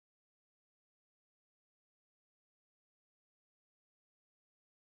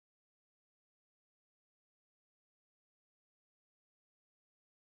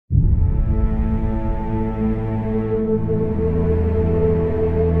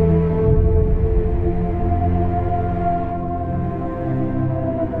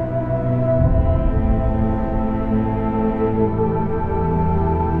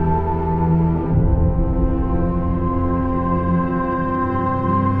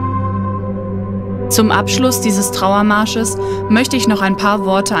Zum Abschluss dieses Trauermarsches möchte ich noch ein paar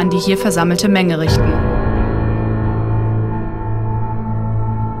Worte an die hier versammelte Menge richten.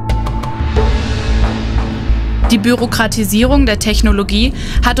 Die Bürokratisierung der Technologie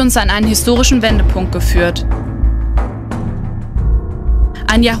hat uns an einen historischen Wendepunkt geführt.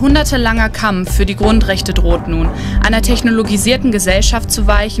 Ein jahrhundertelanger Kampf für die Grundrechte droht nun, einer technologisierten Gesellschaft zu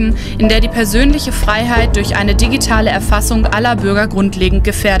weichen, in der die persönliche Freiheit durch eine digitale Erfassung aller Bürger grundlegend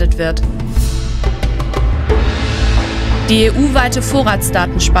gefährdet wird. Die EU-weite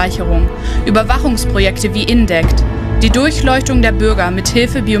Vorratsdatenspeicherung, Überwachungsprojekte wie INDECT, die Durchleuchtung der Bürger mit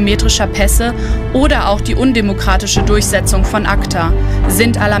Hilfe biometrischer Pässe oder auch die undemokratische Durchsetzung von ACTA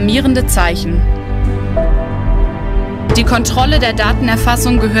sind alarmierende Zeichen. Die Kontrolle der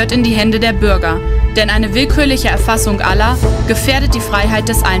Datenerfassung gehört in die Hände der Bürger, denn eine willkürliche Erfassung aller gefährdet die Freiheit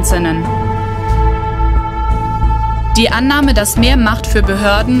des Einzelnen. Die Annahme, dass mehr Macht für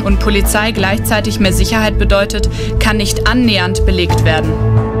Behörden und Polizei gleichzeitig mehr Sicherheit bedeutet, kann nicht annähernd belegt werden.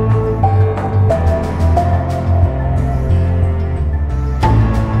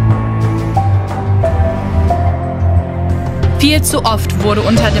 Viel zu oft wurde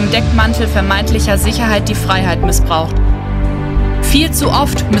unter dem Deckmantel vermeintlicher Sicherheit die Freiheit missbraucht. Viel zu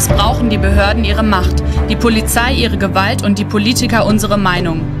oft missbrauchen die Behörden ihre Macht, die Polizei ihre Gewalt und die Politiker unsere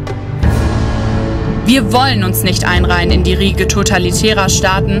Meinung. Wir wollen uns nicht einreihen in die Riege totalitärer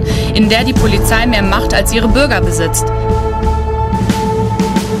Staaten, in der die Polizei mehr Macht als ihre Bürger besitzt.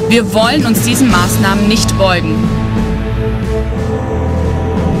 Wir wollen uns diesen Maßnahmen nicht beugen.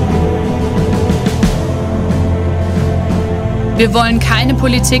 Wir wollen keine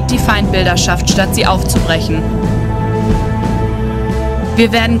Politik, die Feindbilder schafft, statt sie aufzubrechen.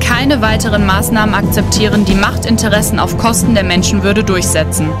 Wir werden keine weiteren Maßnahmen akzeptieren, die Machtinteressen auf Kosten der Menschenwürde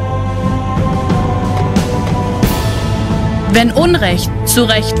durchsetzen. Wenn Unrecht zu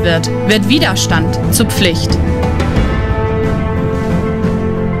Recht wird, wird Widerstand zur Pflicht.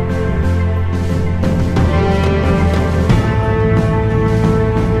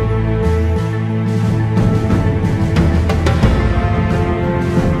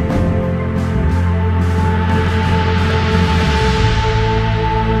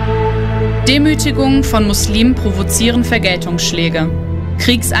 Demütigungen von Muslimen provozieren Vergeltungsschläge.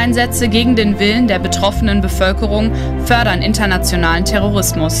 Kriegseinsätze gegen den Willen der betroffenen Bevölkerung fördern internationalen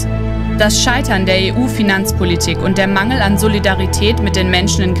Terrorismus. Das Scheitern der EU-Finanzpolitik und der Mangel an Solidarität mit den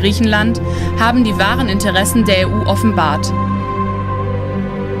Menschen in Griechenland haben die wahren Interessen der EU offenbart.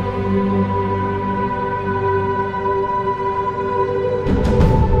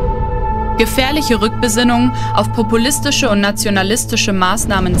 Gefährliche Rückbesinnungen auf populistische und nationalistische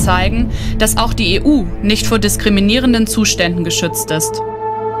Maßnahmen zeigen, dass auch die EU nicht vor diskriminierenden Zuständen geschützt ist.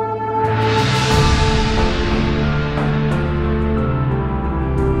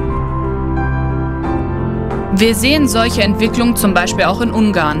 Wir sehen solche Entwicklungen zum Beispiel auch in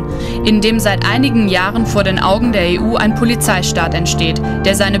Ungarn, in dem seit einigen Jahren vor den Augen der EU ein Polizeistaat entsteht,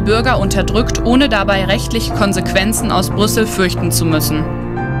 der seine Bürger unterdrückt, ohne dabei rechtliche Konsequenzen aus Brüssel fürchten zu müssen.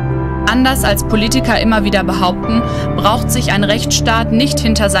 Anders als Politiker immer wieder behaupten, braucht sich ein Rechtsstaat nicht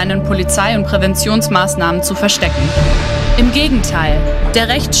hinter seinen Polizei- und Präventionsmaßnahmen zu verstecken. Im Gegenteil, der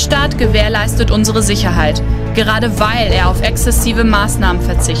Rechtsstaat gewährleistet unsere Sicherheit, gerade weil er auf exzessive Maßnahmen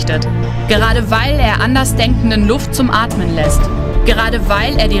verzichtet, gerade weil er Andersdenkenden Luft zum Atmen lässt, gerade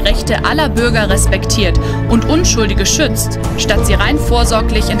weil er die Rechte aller Bürger respektiert und Unschuldige schützt, statt sie rein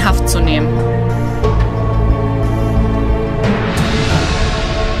vorsorglich in Haft zu nehmen.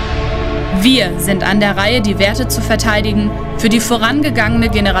 Wir sind an der Reihe, die Werte zu verteidigen, für die vorangegangene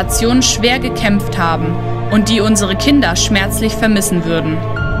Generationen schwer gekämpft haben und die unsere Kinder schmerzlich vermissen würden.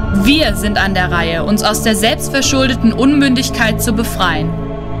 Wir sind an der Reihe, uns aus der selbstverschuldeten Unmündigkeit zu befreien.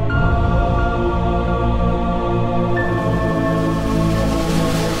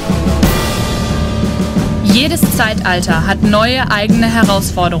 Jedes Zeitalter hat neue eigene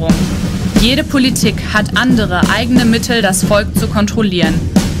Herausforderungen. Jede Politik hat andere eigene Mittel, das Volk zu kontrollieren.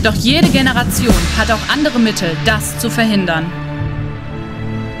 Doch jede Generation hat auch andere Mittel, das zu verhindern.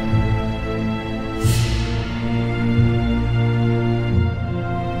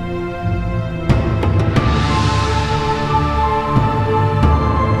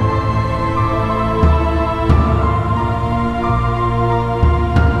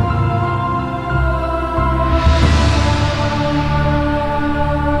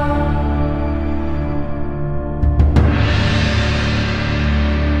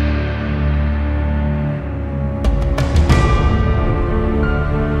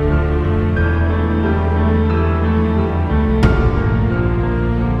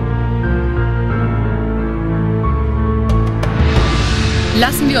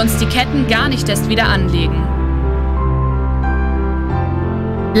 Lassen wir uns die Ketten gar nicht erst wieder anlegen.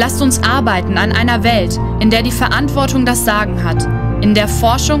 Lasst uns arbeiten an einer Welt, in der die Verantwortung das Sagen hat, in der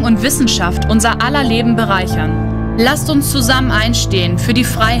Forschung und Wissenschaft unser aller Leben bereichern. Lasst uns zusammen einstehen für die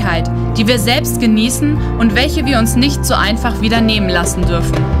Freiheit, die wir selbst genießen und welche wir uns nicht so einfach wieder nehmen lassen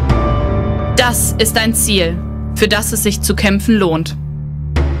dürfen. Das ist ein Ziel, für das es sich zu kämpfen lohnt.